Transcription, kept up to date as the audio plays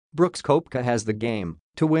Brooks Koepka has the game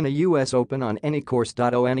to win a US Open on any course.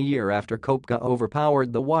 A year after Koepka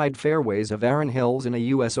overpowered the wide fairways of Erin Hills in a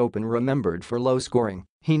US Open remembered for low scoring,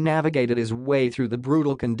 he navigated his way through the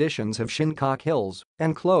brutal conditions of Shinnecock Hills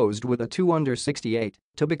and closed with a 2-under 68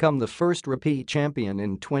 to become the first repeat champion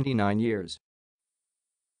in 29 years.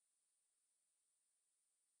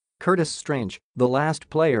 Curtis Strange, the last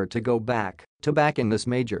player to go back-to-back in this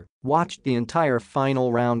major, watched the entire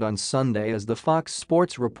final round on Sunday as the Fox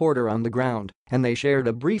Sports reporter on the ground, and they shared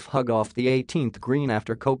a brief hug off the 18th green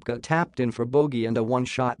after Koepka tapped in for bogey and a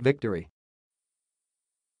one-shot victory.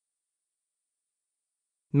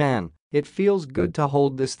 "Man, it feels good to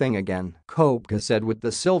hold this thing again," Koepka said with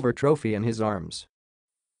the silver trophy in his arms.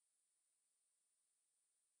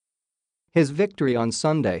 His victory on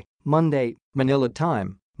Sunday, Monday, Manila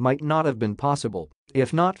time, might not have been possible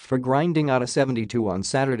if not for grinding out a 72 on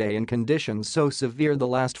Saturday in conditions so severe the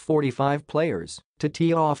last 45 players to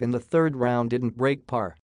tee off in the third round didn't break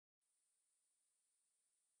par.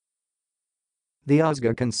 The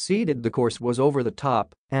USGA conceded the course was over the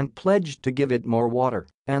top and pledged to give it more water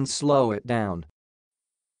and slow it down.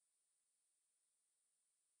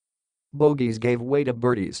 Bogeys gave way to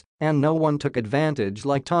birdies, and no one took advantage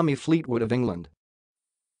like Tommy Fleetwood of England.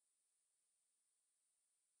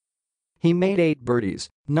 He made 8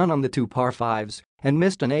 birdies, none on the 2 par 5s, and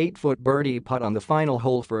missed an 8-foot birdie putt on the final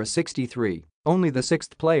hole for a 63, only the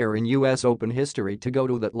 6th player in US Open history to go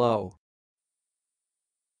to that low.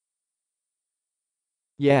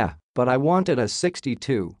 "Yeah, but I wanted a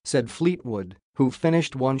 62," said Fleetwood, who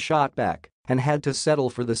finished one shot back and had to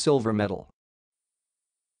settle for the silver medal.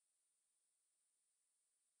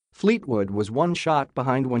 Fleetwood was one shot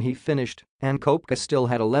behind when he finished, and Koepka still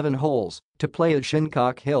had 11 holes to play as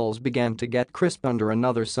Shinnecock Hills began to get crisp under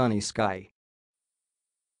another sunny sky.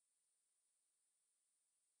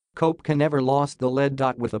 Koepka never lost the lead.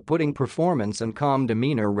 With a putting performance and calm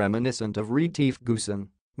demeanor reminiscent of Retief Goosen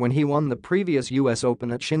when he won the previous US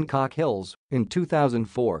Open at Shinnecock Hills in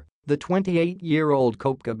 2004, the 28-year-old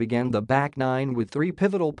Koepka began the back nine with 3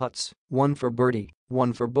 pivotal putts, 1 for birdie,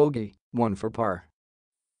 1 for bogey, 1 for par.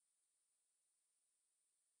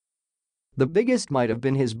 The biggest might have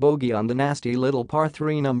been his bogey on the nasty little par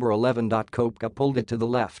 3 number 11. Koepka pulled it to the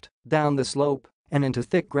left, down the slope, and into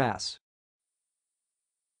thick grass.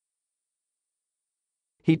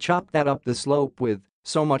 He chopped that up the slope with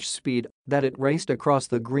so much speed that it raced across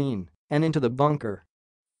the green and into the bunker.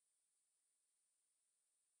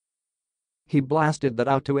 He blasted that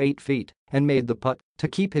out to 8 feet and made the putt to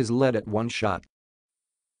keep his lead at 1 shot.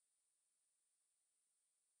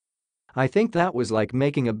 "I think that was like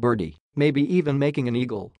making a birdie, maybe even making an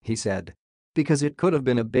eagle," he said. "Because it could have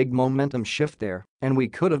been a big momentum shift there and we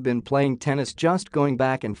could have been playing tennis just going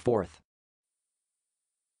back and forth.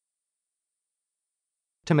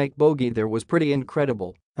 To make bogey there was pretty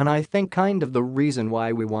incredible, and I think kind of the reason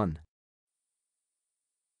why we won."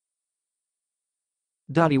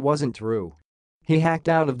 He wasn't through. He hacked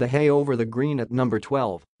out of the hay over the green at number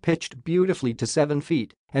 12, pitched beautifully to 7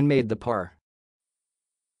 feet, and made the par.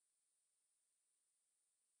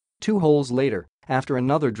 2 holes later, after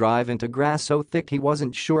another drive into grass so thick he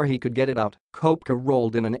wasn't sure he could get it out, Koepka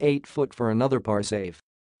rolled in an 8-foot for another par save.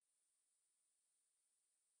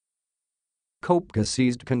 Koepka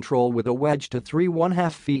seized control with a wedge to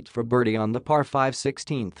 3.5 feet for birdie on the par 5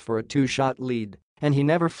 16th for a 2-shot lead, and he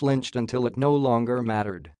never flinched until it no longer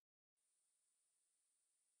mattered.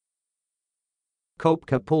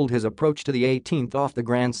 Koepka pulled his approach to the 18th off the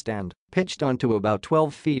grandstand, pitched onto about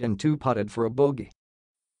 12 feet and 2-putted for a bogey.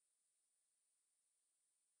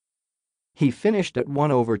 He finished at 1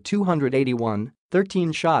 over 281,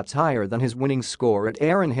 13 shots higher than his winning score at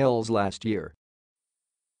Erin Hills last year.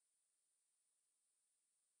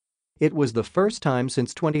 It was the first time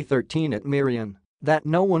since 2013 at Merion that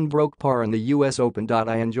no one broke par in the US Open.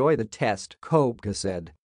 "I enjoy the test," Koepka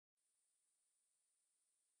said.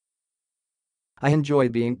 "I enjoy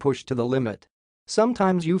being pushed to the limit.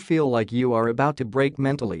 Sometimes you feel like you are about to break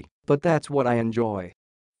mentally, but that's what I enjoy.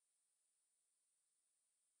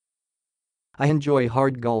 I enjoy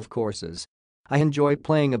hard golf courses. I enjoy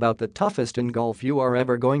playing about the toughest in golf you are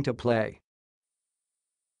ever going to play."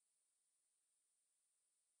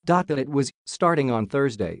 It was starting on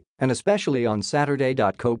Thursday and especially on Saturday.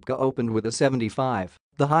 Koepka opened with a 75,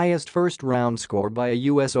 the highest first-round score by a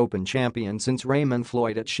US Open champion since Raymond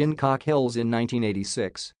Floyd at Shinnecock Hills in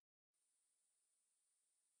 1986.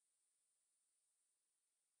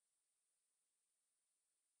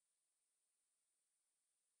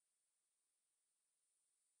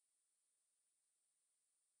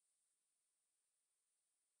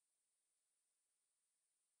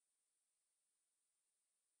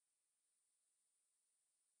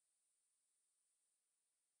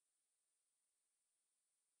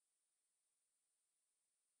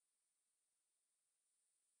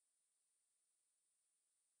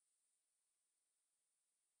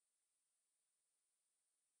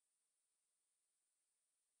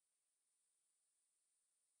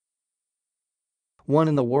 1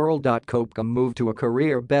 in the world. Koepka moved to a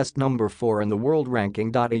career-best number 4 in the world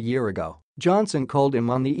ranking. A year ago, Johnson called him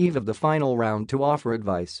on the eve of the final round to offer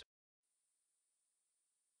advice.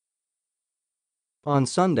 On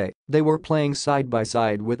Sunday, they were playing side by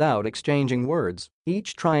side without exchanging words,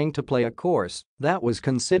 each trying to play a course that was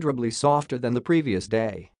considerably softer than the previous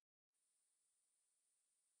day.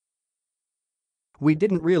 "We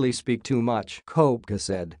didn't really speak too much," Koepka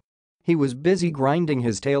said. "He was busy grinding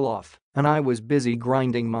his tail off, and I was busy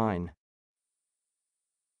grinding mine.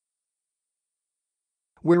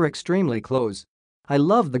 We're extremely close. I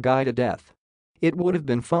love the guy to death. It would have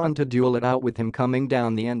been fun to duel it out with him coming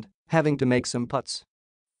down the end, having to make some putts.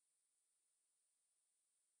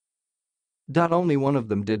 Only one of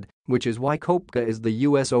them did, which is why Koepka is the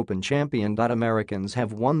US Open champion. Americans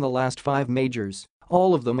have won the last 5 majors,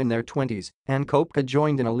 all of them in their 20s, and Koepka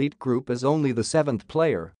joined an elite group as only the 7th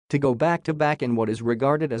player to go back-to-back in what is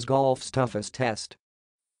regarded as golf's toughest test.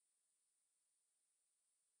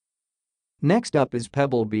 Next up is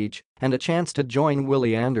Pebble Beach and a chance to join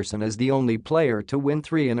Willie Anderson as the only player to win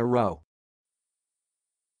 3 in a row.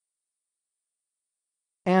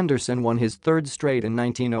 Anderson won his 3rd straight in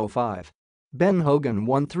 1905. Ben Hogan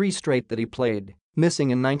won 3 straight that he played, missing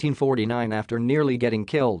in 1949 after nearly getting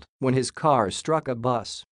killed when his car struck a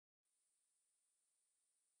bus.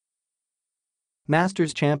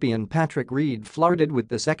 Masters champion Patrick Reed flirted with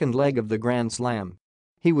the second leg of the Grand Slam.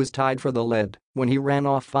 He was tied for the lead when he ran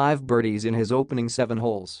off 5 birdies in his opening 7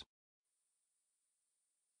 holes.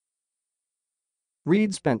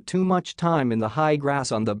 Reed spent too much time in the high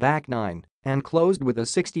grass on the back 9 and closed with a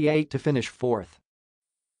 68 to finish 4th.